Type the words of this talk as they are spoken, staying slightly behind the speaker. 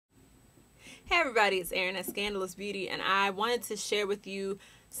Hey everybody, it's Erin at Scandalous Beauty, and I wanted to share with you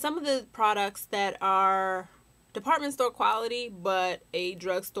some of the products that are department store quality but a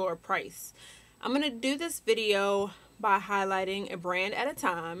drugstore price. I'm going to do this video by highlighting a brand at a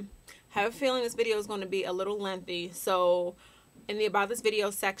time. I have a feeling this video is going to be a little lengthy, so in the About This Video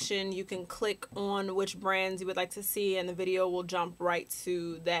section you can click on which brands you would like to see and the video will jump right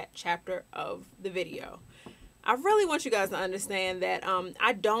to that chapter of the video. I really want you guys to understand that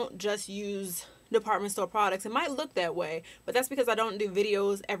I don't just use department store products. It might look that way, but that's because I don't do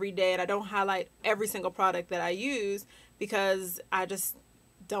videos every day and I don't highlight every single product that I use because I just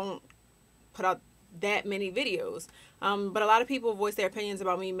don't put out that many videos. But a lot of people voice their opinions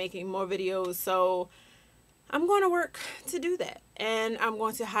about me making more videos, so I'm going to work to do that. And I'm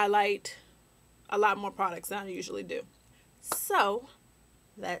going to highlight a lot more products than I usually do. So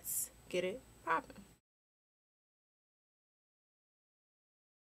let's get it popping.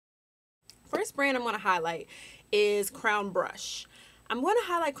 First brand I'm going to highlight is Crown Brush. I'm going to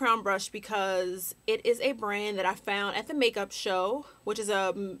highlight Crown Brush because it is a brand that I found at the makeup show, which is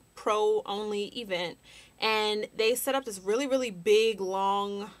a pro only event, and they set up this really big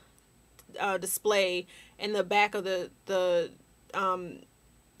long display in the back of the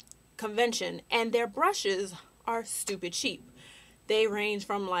convention, and their brushes are stupid cheap. They range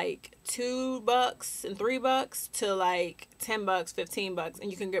from like $2 and $3 to like $10, $15,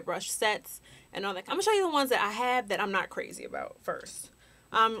 and you can get brush sets and all that. I'm gonna show you the ones that I have that I'm not crazy about first.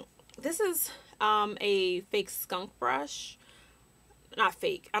 This is a fake skunk brush. Not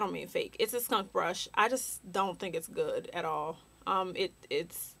fake. I don't mean fake. It's a skunk brush. I just don't think it's good at all.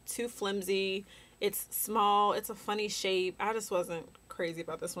 It's too flimsy. It's small. It's a funny shape. I just wasn't crazy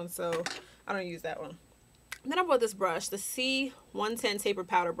about this one, so I don't use that one. Then I bought this brush, the C110 taper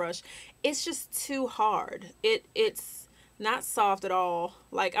powder brush. It's just too hard. It's not soft at all.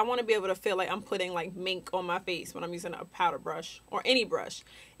 Like, I want to be able to feel like I'm putting like mink on my face when I'm using a powder brush or any brush.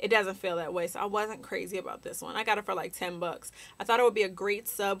 It doesn't feel that way, so I wasn't crazy about this one. I got it for like $10. I thought it would be a great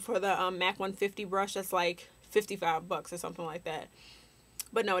sub for the MAC 150 brush that's like $55 or something like that.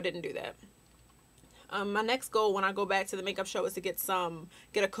 But no, it didn't do that. My next goal when I go back to the makeup show is to get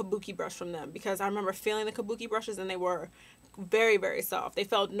a kabuki brush from them, because I remember feeling the kabuki brushes and they were very soft. They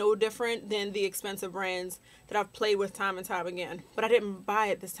felt no different than the expensive brands that I've played with time and time again. But I didn't buy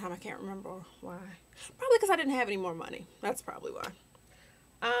it this time. I can't remember why. Probably because I didn't have any more money. That's probably why.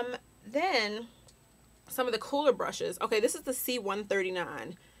 Then some of the cooler brushes. Okay, this is the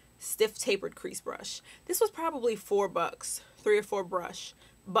C139 stiff tapered crease brush. This was probably $4, 3 or 4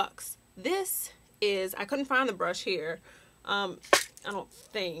 bucks. This is, I couldn't find the brush here, I don't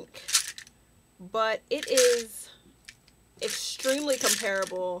think, but it is extremely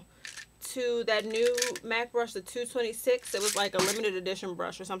comparable to that new MAC brush, the 226. It was like a limited edition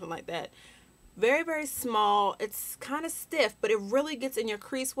brush or something like that. Very small. It's kind of stiff, but it really gets in your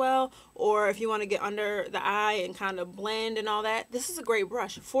crease well, or if you want to get under the eye and kind of blend and all that. This is a great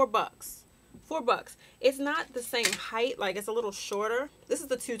brush. $4. $4. It's not the same height, like it's a little shorter. This is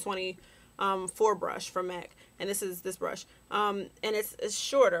the 224 brush from MAC, and this is this brush, and it's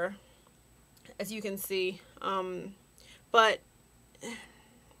shorter, as you can see, but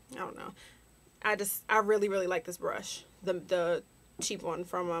I don't know, I really like this brush, the cheap one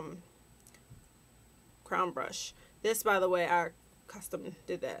from Crown Brush. This, by the way, I custom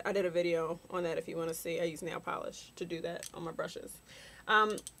did that. I did a video on that if you want to see. I use nail polish to do that on my brushes.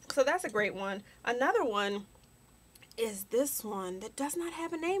 So that's a great one. Another one is this one that does not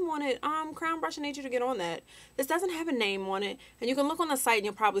have a name on it. Crown Brush, I need you to get on that. This doesn't have a name on it, and you can look on the site and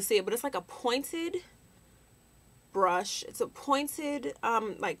you'll probably see it, but it's like a pointed brush. It's a pointed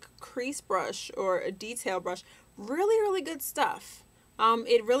like crease brush or a detail brush. Really good stuff.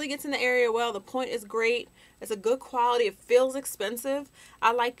 It really gets in the area well. The point is great. It's a good quality. It feels expensive.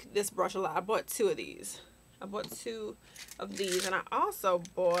 I like this brush a lot. I bought 2 of these. I bought 2 of these, and I also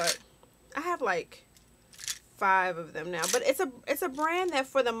bought, I have like 5 of them now, but it's a brand that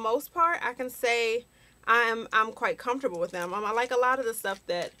for the most part I can say I'm quite comfortable with them. I like a lot of the stuff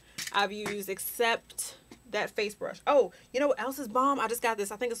that I've used except that face brush. Oh, you know what else is bomb? I just got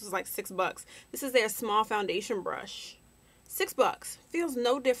this. I think this was like $6. This is their small foundation brush. $6. Feels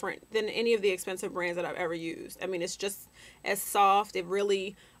no different than any of the expensive brands that I've ever used. I mean, it's just as soft. It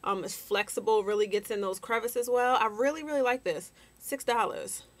really is flexible, really gets in those crevices well. I really like this.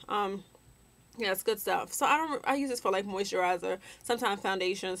 $6. Yeah, it's good stuff. So I use this for like moisturizer, sometimes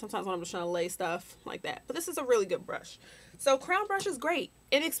foundation, sometimes when I'm just trying to lay stuff like that. But this is a really good brush. So Crown Brush is great.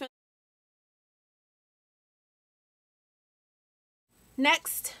 Inexpensive.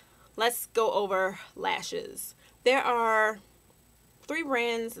 Next, let's go over lashes. There are three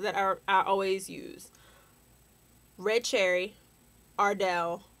brands that I always use: Red Cherry,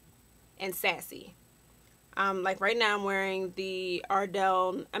 Ardell, and Sassi. Like right now I'm wearing the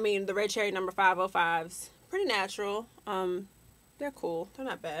the Red Cherry number 505s. Pretty natural. They're cool. They're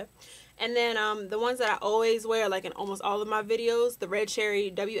not bad. And then the ones that I always wear, like in almost all of my videos, the Red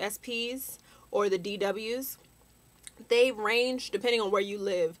Cherry WSPs or the DWs. They range depending on where you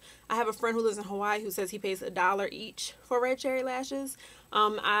live. I have a friend who lives in Hawaii who says he pays $1 each for Red Cherry lashes.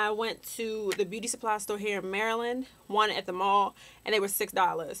 I went to the beauty supply store here in Maryland, one at the mall, and they were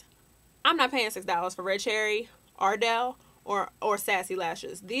 $6. I'm not paying $6 for Red Cherry, Ardell, or Sassi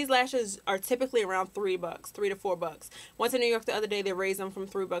lashes. These lashes are typically around $3, $3 to $4. Went to New York the other day. They raised them from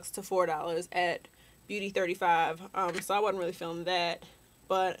 $3 to $4 at Beauty 35. So I wasn't really feeling that,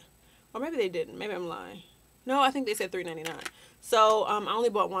 or maybe they didn't. Maybe I'm lying. No, I think they said $3.99. So I only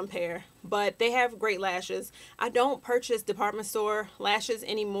bought one pair, but they have great lashes. I don't purchase department store lashes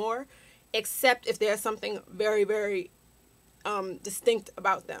anymore, except if there's something very, very distinct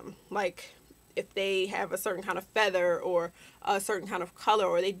about them. Like if they have a certain kind of feather or a certain kind of color,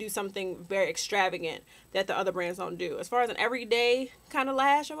 or they do something very extravagant that the other brands don't do. As far as an everyday kind of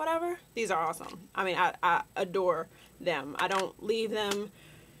lash or whatever, these are awesome. I mean, I adore them. I don't leave them,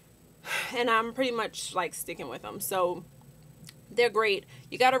 and I'm pretty much like sticking with them. So they're great.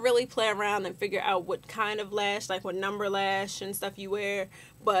 You got to really play around and figure out what kind of lash, like what number lash and stuff you wear.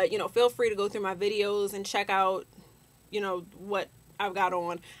 But, you know, feel free to go through my videos and check out, you know, what I've got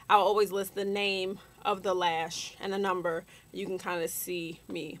on. I'll always list the name of the lash and the number. You can kind of see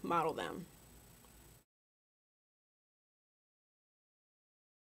me model them.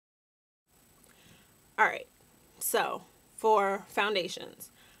 Alright, so for foundations,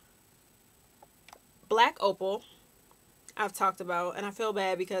 Black Opal I've talked about, and I feel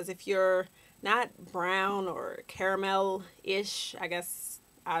bad because if you're not brown or caramel-ish, I guess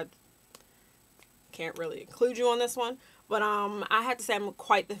I can't really include you on this one. But I have to say I'm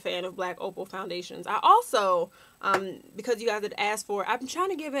quite the fan of Black Opal foundations. I also, because you guys had asked for it, I'm trying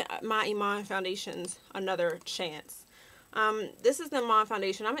to give my Iman foundations another chance. This is the Iman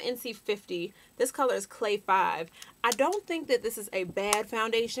foundation. I'm an NC50. This color is Clay 5. I don't think that this is a bad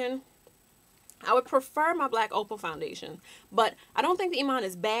foundation. I would prefer my Black Opal foundation, but I don't think the Iman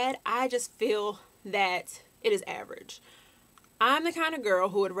is bad. I just feel that it is average. I'm the kind of girl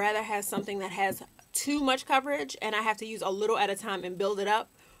who would rather have something that has too much coverage and I have to use a little at a time and build it up,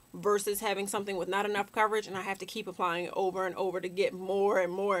 versus having something with not enough coverage and I have to keep applying it over and over to get more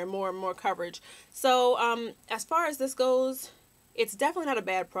and more and more and more coverage. So as far as this goes, it's definitely not a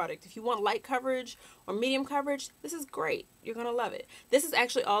bad product. If you want light coverage or medium coverage, this is great. You're going to love it. This is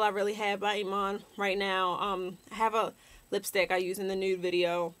actually all I really have by Iman right now. I have a lipstick I use in the nude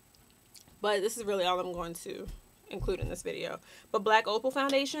video, but this is really all I'm going to include in this video. But Black Opal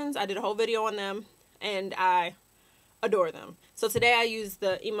foundations, I did a whole video on them, and I adore them. So today I used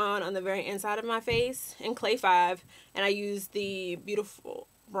the Iman on the very inside of my face in Clay 5, and I used the Beautiful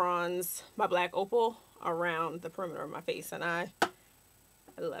Bronze by Black Opal around the perimeter of my face, and I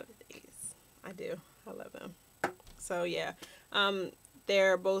love these. I do. I love them. So yeah,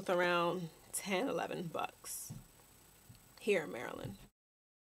 they're both around $10-11 here in Maryland.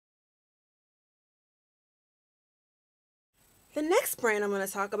 The next brand I'm going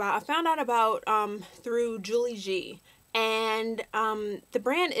to talk about, I found out about through Julie G, and the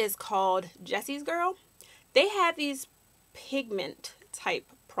brand is called Jessie's Girl. They have these pigment type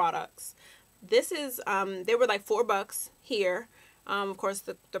products. This is, they were like $4 here. Of course,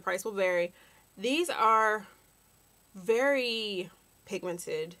 the price will vary. These are very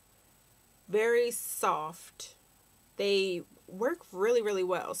pigmented, very soft. They work really, really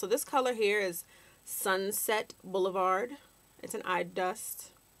well. So this color here is Sunset Boulevard. It's an eye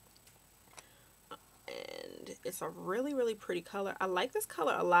dust. And it's a really, really pretty color. I like this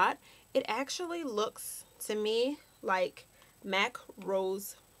color a lot. It actually looks to me like MAC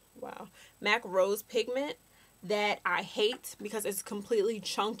Rose pigment that I hate because it's completely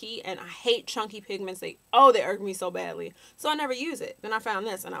chunky, and I hate chunky pigments. They irk me so badly. So I never use it. Then I found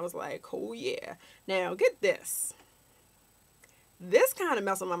this and I was like, oh yeah. Now get this. This kind of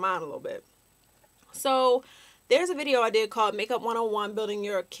messed with my mind a little bit. So there's a video I did called Makeup 101 Building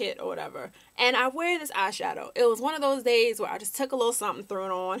Your Kit or whatever. And I wear this eyeshadow. It was one of those days where I just took a little something, threw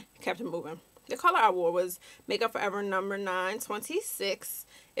it on, kept it moving. The color I wore was Makeup Forever number 926.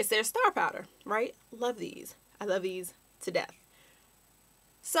 It's their star powder, right? Love these. I love these to death.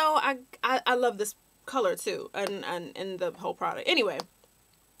 So I love this color too, and the whole product. Anyway,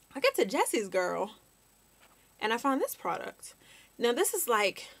 I get to Jessie's Girl, and I found this product. Now this is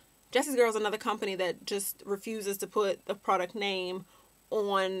like, Jessie's Girl is another company that just refuses to put the product name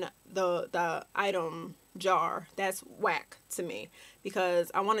on the item jar. That's whack to me,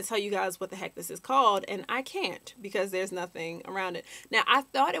 because I want to tell you guys what the heck this is called, and I can't because there's nothing around it. Now, I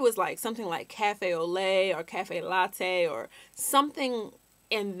thought it was like something like cafe au lait or cafe latte or something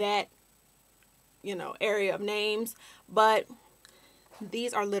in that, you know, area of names, but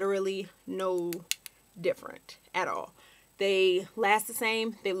these are literally no different at all. They last the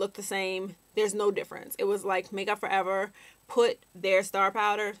same, they look the same, there's no difference. It was like Makeup Forever put their star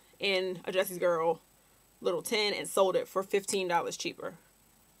powder in a Jesse's Girl little tin and sold it for $15 cheaper.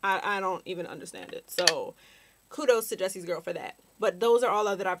 I don't even understand it. So kudos to Jesse's Girl for that. But those are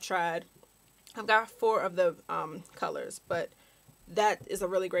all that I've tried. I've got 4 of the colors, but that is a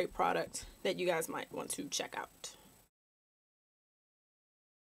really great product that you guys might want to check out.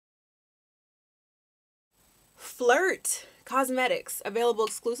 Flirt Cosmetics, available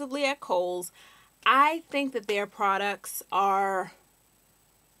exclusively at Kohl's. I think that their products are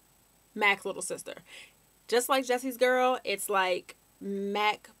MAC's little sister. Just like Jesse's Girl, it's like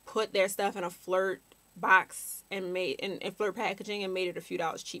MAC put their stuff in a Flirt box and made in Flirt packaging and made it a few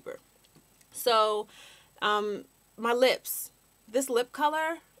dollars cheaper. So, my lips. This lip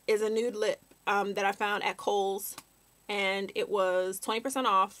color is a nude lip that I found at Kohl's, and it was 20%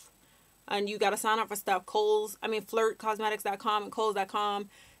 off. And you got to sign up for stuff. FlirtCosmetics.com and Kohl's.com.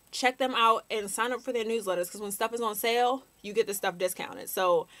 Check them out and sign up for their newsletters, because when stuff is on sale, you get the stuff discounted.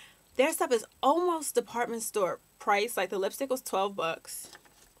 So their stuff is almost department store price. Like the lipstick was $12,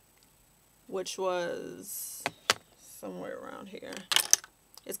 which was somewhere around here.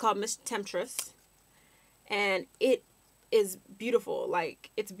 It's called Miss Temptress, and it is beautiful. Like,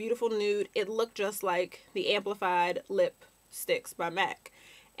 it's beautiful nude. It looked just like the Amplified Lipsticks by MAC.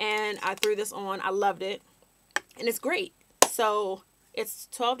 And I threw this on. I loved it. And it's great. So it's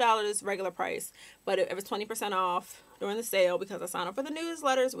 $12 regular price, but it was 20% off during the sale because I signed up for the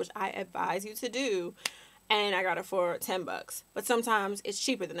newsletters, which I advise you to do. And I got it for $10. But sometimes it's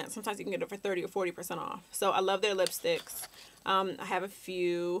cheaper than that. Sometimes you can get it for 30 or 40% off. So I love their lipsticks. I have a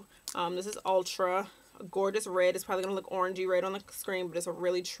few. This is Ultra. A gorgeous red. It's probably going to look orangey red on the screen, but it's a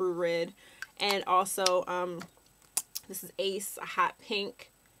really true red. And also, this is Ace, a hot pink.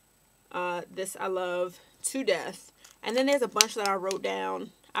 This I love to death. And then there's a bunch that I wrote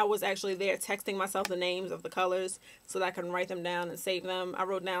down. I was actually there texting myself the names of the colors so that I can write them down and save them. I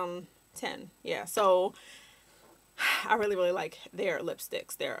wrote down 10. Yeah, so I really, really like their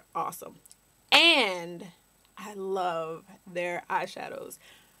lipsticks. They're awesome. And I love their eyeshadows.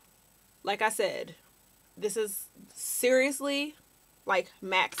 Like I said, this is seriously like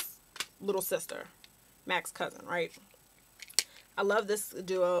MAC's little sister. MAC's cousin, right? I love this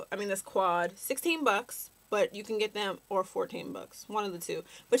duo. I mean, this quad. $16, but you can get them, or $14, one of the two.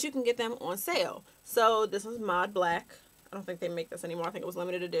 But you can get them on sale. So this is Mod Black. I don't think they make this anymore. I think it was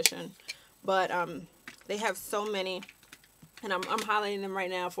limited edition. But they have so many, and I'm highlighting them right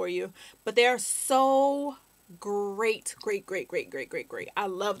now for you. But they are so great, great, great, great, great, great, great. I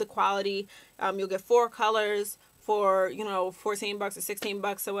love the quality. You'll get 4 colors for, you know, $14 or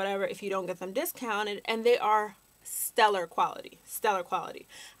 $16 or whatever if you don't get them discounted, and they are stellar quality. Stellar quality.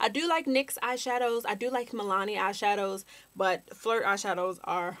 I do like NYX eyeshadows. I do like Milani eyeshadows, but Flirt eyeshadows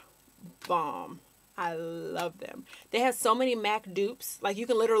are bomb. I love them. They have so many MAC dupes. Like, you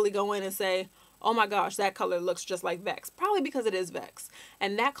can literally go in and say, oh my gosh, that color looks just like Vex. Probably because it is Vex.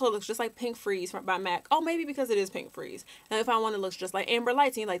 And that color looks just like Pink Freeze by MAC. Oh, maybe because it is Pink Freeze. And if I want to look just like Amber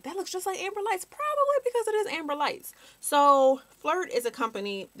Lights, and you're like, that looks just like Amber Lights. Probably because it is Amber Lights. So Flirt is a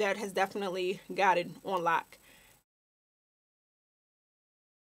company that has definitely got it on lock.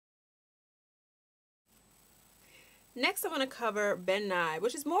 Next, I'm going to cover Ben Nye,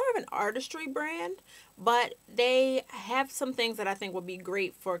 which is more of an artistry brand, but they have some things that I think would be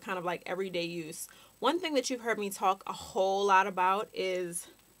great for kind of like everyday use. One thing that you've heard me talk a whole lot about is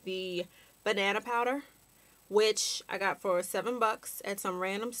the banana powder, which I got for $7 at some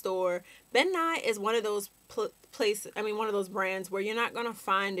random store. Ben Nye is one of those one of those brands where you're not going to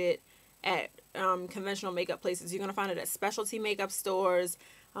find it at conventional makeup places. You're going to find it at specialty makeup stores,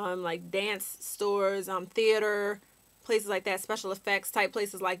 like dance stores, theater, places like that, special effects type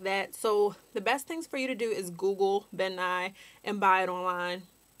places like that. So the best things for you to do is Google Ben Nye and buy it online.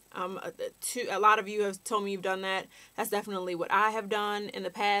 A lot of you have told me you've done that. That's definitely what I have done in the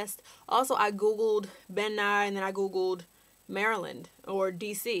past. Also, I Googled Ben Nye and then I Googled Maryland or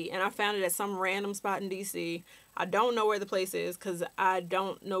DC, and I found it at some random spot in DC. I don't know where the place is because I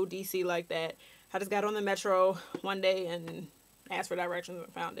don't know DC like that. I just got on the metro one day and asked for directions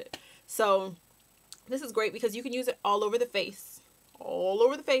and found it. So this is great because you can use it all over the face,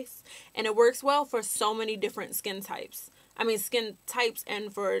 and it works well for so many different skin types. I mean skin types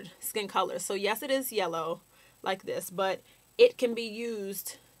and for skin colors. So yes, it is yellow like this, but it can be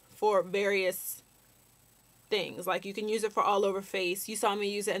used for various things. Like you can use it for all over face. You saw me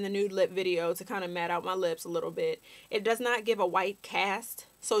use it in the nude lip video to kind of matte out my lips a little bit. It does not give a white cast,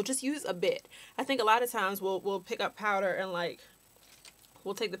 so just use a bit. I think a lot of times we'll pick up powder and like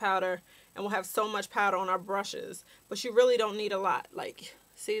we'll take the powder and we'll have so much powder on our brushes, but you really don't need a lot. Like,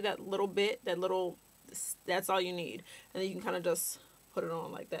 see that little bit, that's all you need. And then you can kind of just put it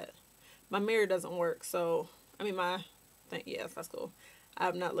on like that. My mirror doesn't work, so, I mean my thing, yes, that's cool.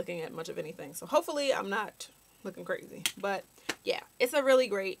 I'm not looking at much of anything, so hopefully I'm not looking crazy. But yeah, it's a really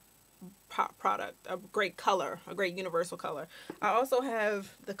great product, a great color, a great universal color. I also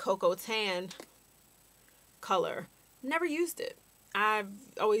have the Cocoa Tan color. Never used it. I've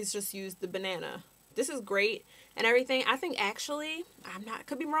always just used the banana. This is great and everything. I think actually,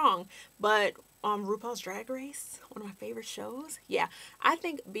 could be wrong, but RuPaul's Drag Race, one of my favorite shows. Yeah, I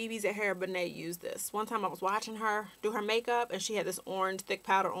think BB's at Hair Bonet used this. One time I was watching her do her makeup and she had this orange thick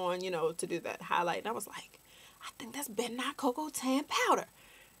powder on, you know, to do that highlight. And I was like, I think that's Ben Not Cocoa Tan powder.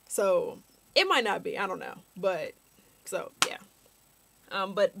 So it might not be, I don't know. But so yeah.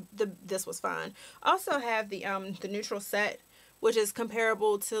 But this was fine. I also have the neutral set, which is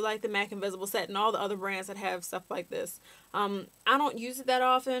comparable to like the MAC Invisible set and all the other brands that have stuff like this. I don't use it that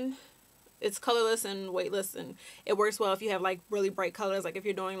often. It's colorless and weightless, and it works well if you have like really bright colors, like if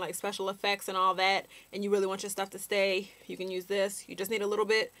you're doing like special effects and all that and you really want your stuff to stay, you can use this. You just need a little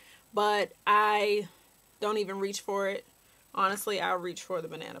bit, but I don't even reach for it. Honestly, I'll reach for the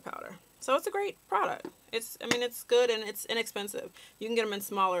banana powder. So it's a great product. I mean, it's good and it's inexpensive. You can get them in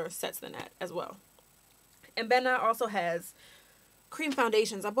smaller sets than that as well. And Benna also has cream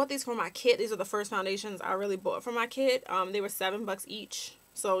foundations. I bought these for my kid. These are the first foundations I really bought for my kid. They were $7 each.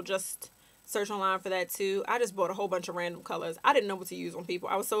 So just search online for that too. I just bought a whole bunch of random colors. I didn't know what to use on people.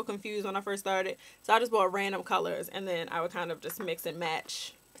 I was so confused when I first started. So I just bought random colors and then I would kind of just mix and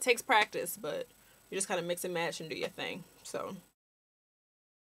match. It takes practice, but you just kind of mix and match and do your thing. So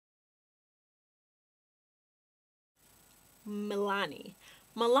Milani.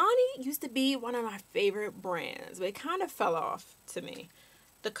 Milani used to be one of my favorite brands, but it kind of fell off to me.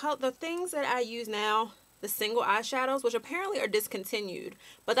 The things that I use now, the single eyeshadows, which apparently are discontinued,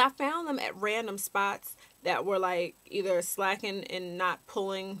 but I found them at random spots that were like either slacking and not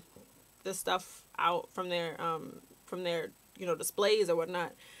pulling the stuff out from their you know, displays or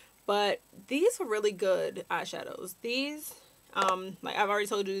whatnot. But these were really good eyeshadows. These like I've already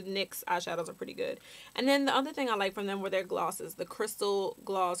told you, NYX eyeshadows are pretty good. And then the other thing I like from them were their glosses, the crystal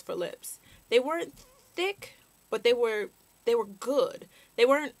gloss for lips. They weren't thick, but they were good. They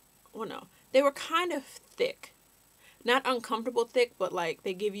weren't, well, no, they were kind of thick. Not uncomfortable thick, but like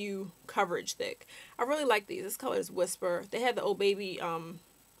they give you coverage thick. I really like these. This color is Whisper. They had the Old Baby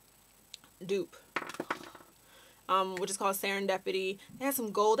dupe, which is called Serendipity. They have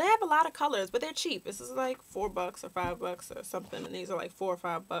some gold. They have a lot of colors, but they're cheap. This is like $4 or $5 or something, and these are like $4 or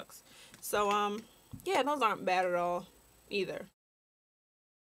 $5. So yeah, those aren't bad at all either.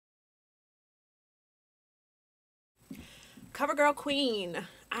 CoverGirl Queen.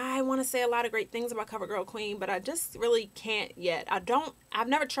 I want to say a lot of great things about CoverGirl Queen, but I just really can't yet. I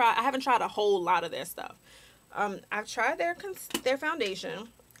haven't tried a whole lot of their stuff. I've tried their foundation,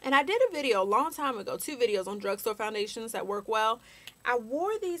 and I did a video a long time ago, 2 videos on drugstore foundations that work well. I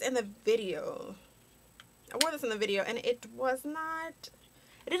wore these in the video. I wore this in the video, and it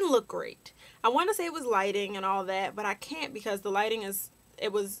didn't look great. I want to say it was lighting and all that, but I can't because the lighting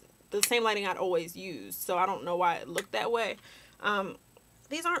it was the same lighting I'd always used, so I don't know why it looked that way.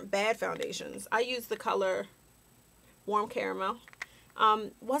 These aren't bad foundations. I used the color Warm Caramel.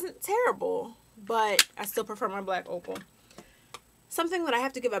 Wasn't terrible, but I still prefer my black Opal. Something that I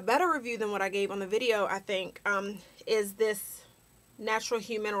have to give a better review than what I gave on the video, I think, is this Natural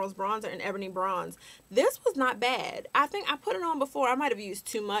Hue Minerals bronzer in Ebony Bronze. This was not bad. I think I put it on before. I might have used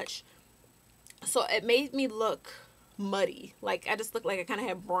too much, so it made me look muddy. Like I just looked like I kind of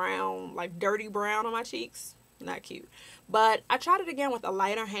had brown, like dirty brown on my cheeks. Not cute. But I tried it again with a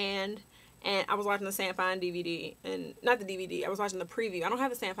lighter hand, and I was watching the San Fine DVD, and not the DVD, I was watching the preview. I don't have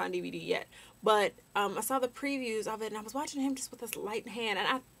the San Fine DVD yet, but I saw the previews of it, and I was watching him just with this light hand, and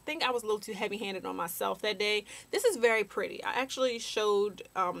I think I was a little too heavy-handed on myself that day. This is very pretty. I actually showed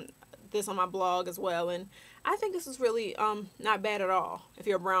this on my blog as well, and I think this is really not bad at all if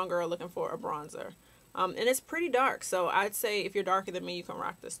you're a brown girl looking for a bronzer. And it's pretty dark, so I'd say if you're darker than me, you can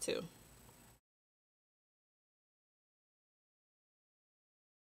rock this too.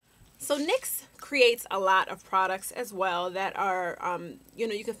 So NYX creates a lot of products as well that are, you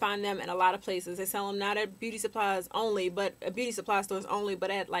know, you can find them in a lot of places. They sell them not at beauty supplies only, but at beauty supply stores only, but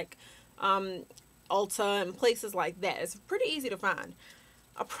at like Ulta and places like that. It's pretty easy to find.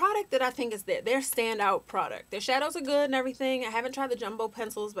 A product that I think is their standout product. Their shadows are good and everything. I haven't tried the jumbo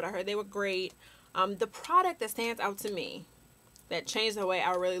pencils, but I heard they were great. The product that stands out to me that changed the way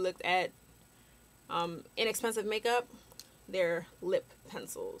I really looked at inexpensive makeup, their lip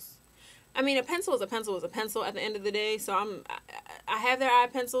pencils. I mean, a pencil is a pencil is a pencil at the end of the day. So I have their eye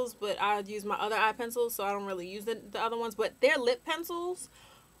pencils, but I use my other eye pencils, so I don't really use the other ones. But their lip pencils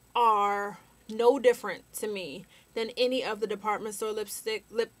are no different to me than any of the department store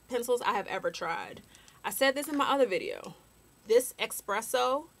lip pencils I have ever tried. I said this in my other video. This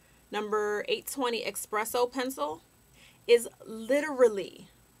Espresso number 820 Espresso pencil is literally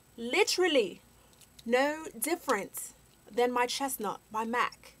no different than my Chestnut by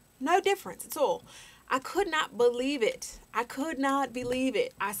MAC. No difference at all. I could not believe it. I could not believe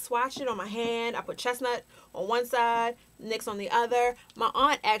it. I swatched it on my hand. I put Chestnut on one side, NYX on the other. My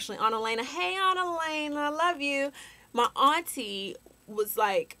aunt actually, Aunt Elena, hey Aunt Elena, I love you. My auntie was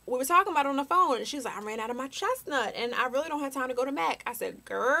like, we were talking about it on the phone, and she was like, I ran out of my Chestnut, and I really don't have time to go to MAC. I said,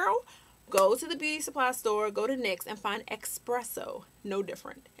 girl, go to the beauty supply store, go to NYX, and find Espresso. No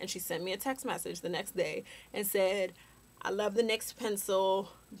different. And she sent me a text message the next day and said, I love the NYX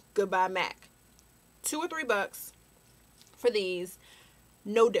pencil. Goodbye, MAC. $2 or $3 for these.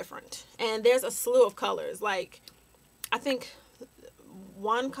 No different. And there's a slew of colors. Like, I think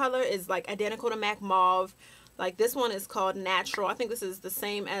one color is like identical to MAC Mauve. Like, this one is called Natural. I think this is the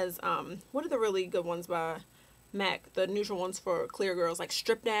same as, what are the really good ones by MAC? The neutral ones for clear girls. Like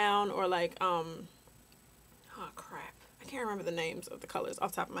Strip Down or like, oh crap. I can't remember the names of the colors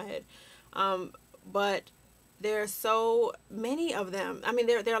off the top of my head. But there's so many of them. I mean,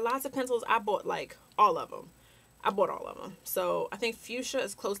 there are lots of pencils. I bought like all of them. I bought all of them. So I think Fuchsia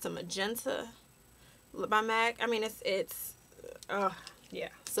is close to Magenta by MAC. I mean, yeah.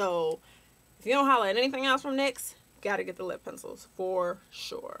 So if you don't holler at anything else from NYX, gotta get the lip pencils for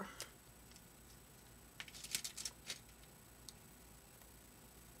sure.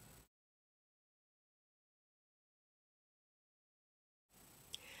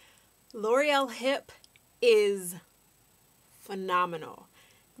 L'Oreal Hip is phenomenal.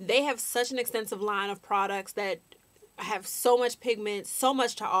 They have such an extensive line of products that have so much pigment, so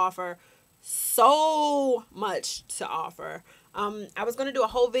much to offer, I was going to do a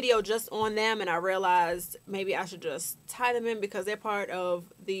whole video just on them, and I realized maybe I should just tie them in because they're part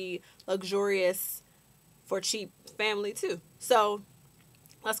of the luxurious for cheap family too. So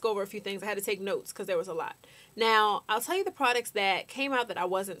let's go over a few things. I had to take notes because there was a lot. Now, I'll tell you the products that came out that I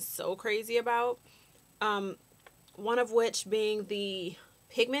wasn't so crazy about. One of which being the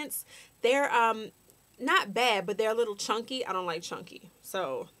pigments. They're not bad, but they're a little chunky. I don't like chunky.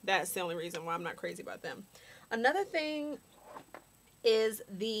 So that's the only reason why I'm not crazy about them. Another thing is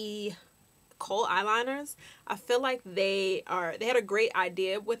the kohl eyeliners. I feel like they had a great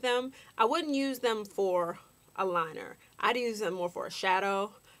idea with them. I wouldn't use them for a liner. I'd use them more for a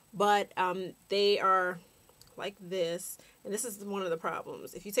shadow, but they are like this, and this is one of the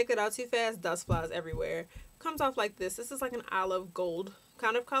problems. If you take it out too fast, dust flies everywhere. Comes off like this. This is like an olive gold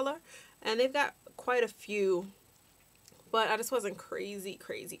kind of color, and they've got quite a few, but I just wasn't crazy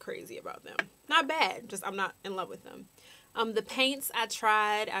about them. Not bad, just I'm not in love with them. The paints I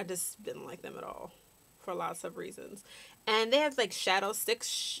tried, I just didn't like them at all for lots of reasons. And they have like shadow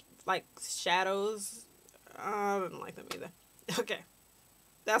sticks, like shadows. I didn't like them either. Okay,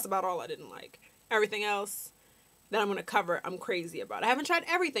 that's about all I didn't like. Everything else that I'm going to cover, I'm crazy about. I haven't tried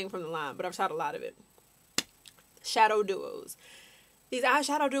everything from the line, but I've tried a lot of it. Shadow duos. These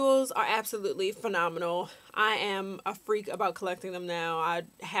eyeshadow duos are absolutely phenomenal. I am a freak about collecting them now. I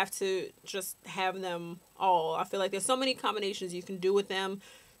have to just have them all. I feel like there's so many combinations you can do with them.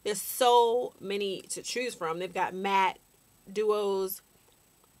 There's so many to choose from. They've got matte duos,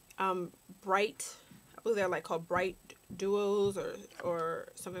 bright, I believe they're like called bright duos or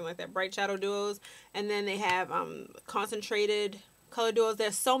something like that, bright shadow duos. And then they have concentrated color duos.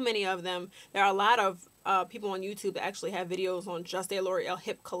 There's so many of them. There are a lot of people on YouTube that actually have videos on just their L'Oreal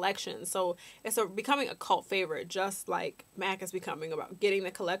Hip collection. So it's becoming a cult favorite, just like MAC is becoming about getting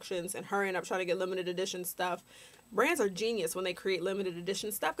the collections and hurrying up trying to get limited edition stuff. Brands are genius when they create limited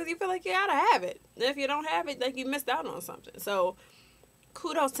edition stuff because you feel like you gotta have it. And if you don't have it, like you missed out on something. So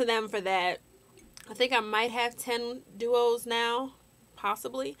kudos to them for that. I think I might have 10 duos now,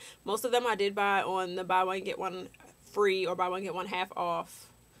 possibly. Most of them I did buy on the buy one get one free or buy one get one half off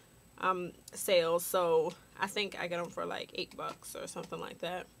sales. So I think I get them for like $8 or something like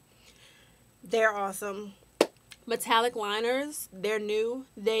that. They're awesome. Metallic liners, they're new.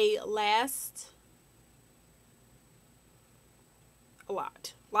 They last a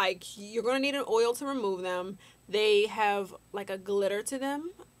lot. Like, you're going to need an oil to remove them. They have like a glitter to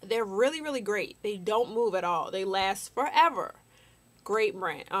them. They're really, really great. They don't move at all. They last forever. Great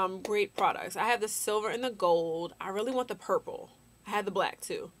brand. Great products. I have the silver and the gold. I really want the purple. I had the black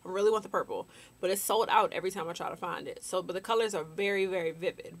too. I really want the purple, but it's sold out every time I try to find it. So, but the colors are very, very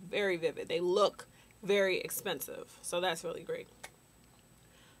vivid. Very vivid. They look very expensive. So that's really great.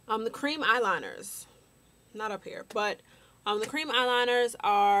 The cream eyeliners. Not up here, but the cream eyeliners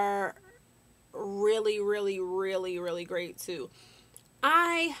are really, really, really, really great too.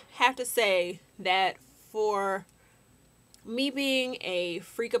 I have to say that for me being a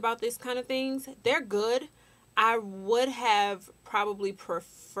freak about these kind of things, they're good. I would have probably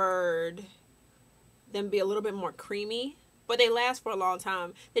preferred them be a little bit more creamy, but they last for a long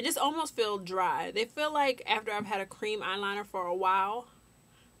time. They just almost feel dry. They feel like after I've had a cream eyeliner for a while,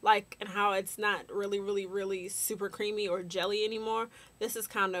 like, and how it's not really, really, really super creamy or jelly anymore. This is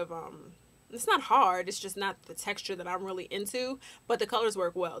kind of, it's not hard. It's just not the texture that I'm really into, but the colors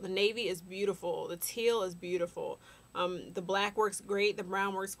work well. The navy is beautiful. The teal is beautiful. The black works great. The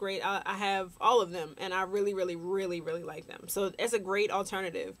brown works great. I have all of them, and I really, really, really, really like them. So it's a great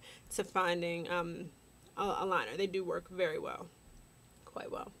alternative to finding a liner. They do work very well,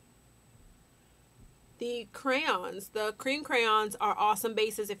 quite well. The crayons, the cream crayons are awesome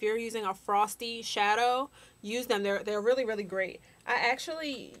bases. If you're using a frosty shadow, use them. They're really, really great. I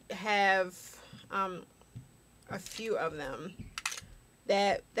actually have a few of them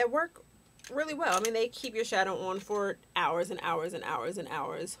that work really well. I mean, they keep your shadow on for hours and hours and hours and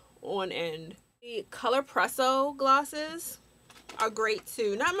hours on end. The Color Presso glosses are great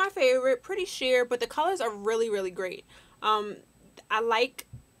too. Not my favorite, pretty sheer, but the colors are really, really great. I like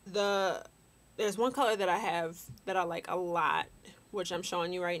there's one color that I have that I like a lot, which I'm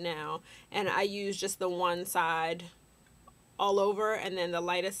showing you right now, and I use just the one side all over and then the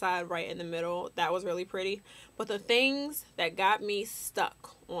lightest side right in the middle. That was really pretty. But the things that got me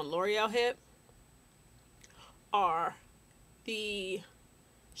stuck on L'Oreal Hip are the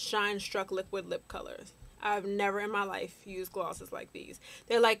Shine Struck liquid lip colors. I've never in my life used glosses like these.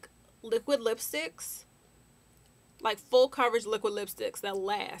 They're like liquid lipsticks, like full coverage liquid lipsticks that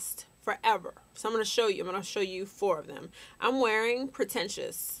last forever. So I'm going to show you. I'm going to show you 4 of them. I'm wearing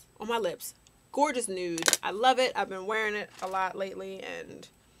Pretentious on my lips. Gorgeous nude. I love it. I've been wearing it a lot lately, and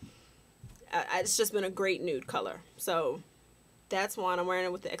it's just been a great nude color. So that's one. I'm wearing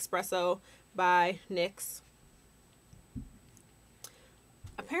it with the Espresso by NYX.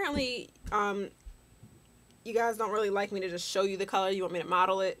 Apparently, you guys don't really like me to just show you the color. You want me to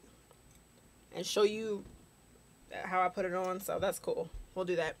model it and show you how I put it on. So that's cool. We'll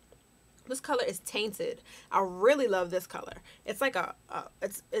do that. This color is Tainted. I really love this color. It's like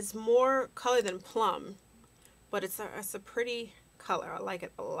it's more color than plum, but it's a pretty color. I like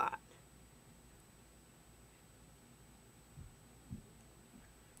it a lot.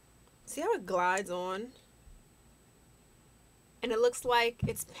 See how it glides on? And it looks like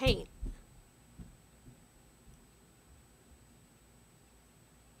it's paint.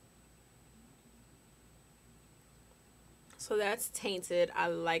 So that's Tainted. I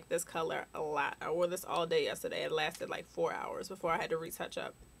like this color a lot. I wore this all day yesterday. It lasted like 4 hours before I had to retouch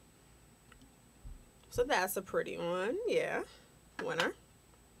up. So that's a pretty one. Yeah. Winner.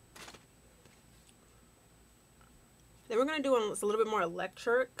 Then we're going to do one that's a little bit more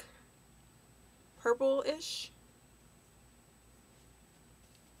electric. Purple-ish.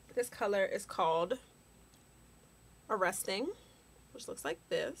 This color is called Arresting, which looks like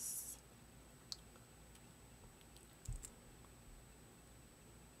this.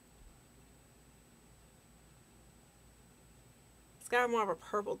 It's got more of a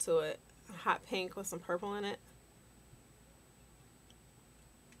purple to it. A hot pink with some purple in it.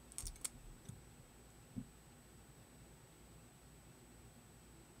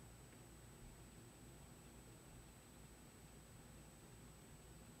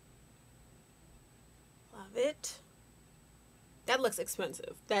 Love it. That looks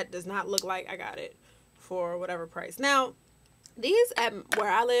expensive. That does not look like I got it for whatever price. Now, these at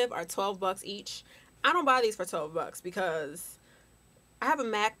where I live are 12 bucks each. I don't buy these for 12 bucks because I have a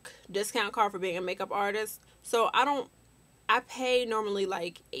MAC discount card for being a makeup artist. So I pay normally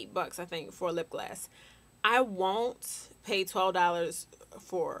like 8 bucks, I think, for a lip gloss. I won't pay $12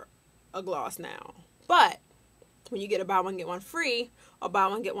 for a gloss now. But when you get a buy one, get one free, or buy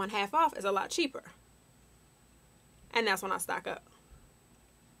one, get one half off, it's a lot cheaper. And that's when I stock up.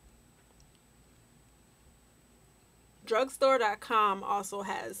 Drugstore.com also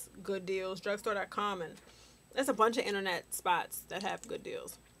has good deals. Drugstore.com, and there's a bunch of internet spots that have good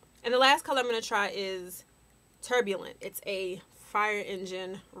deals. And the last color I'm going to try is Turbulent. It's a fire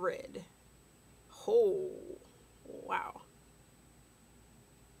engine red. Oh, wow.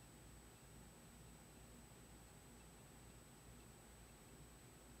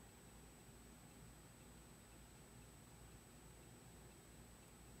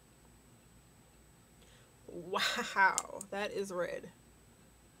 Wow, that is red.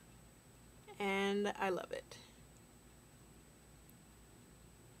 And I love it.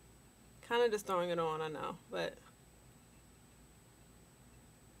 Kind of just throwing it on, I know, but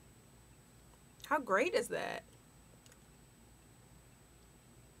how great is that?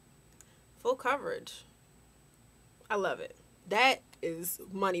 Full coverage. I love it. That is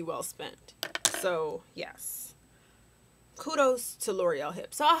money well spent. So, yes. Kudos to L'Oreal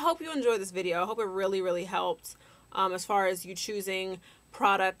Hip. So I hope you enjoyed this video. I hope it really, really helped as far as you choosing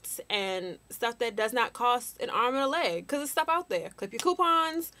products and stuff that does not cost an arm and a leg, because there's stuff out there. Clip your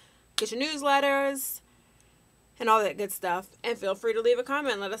coupons, get your newsletters, and all that good stuff. And feel free to leave a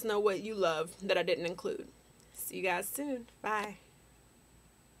comment and let us know what you love that I didn't include. See you guys soon. Bye.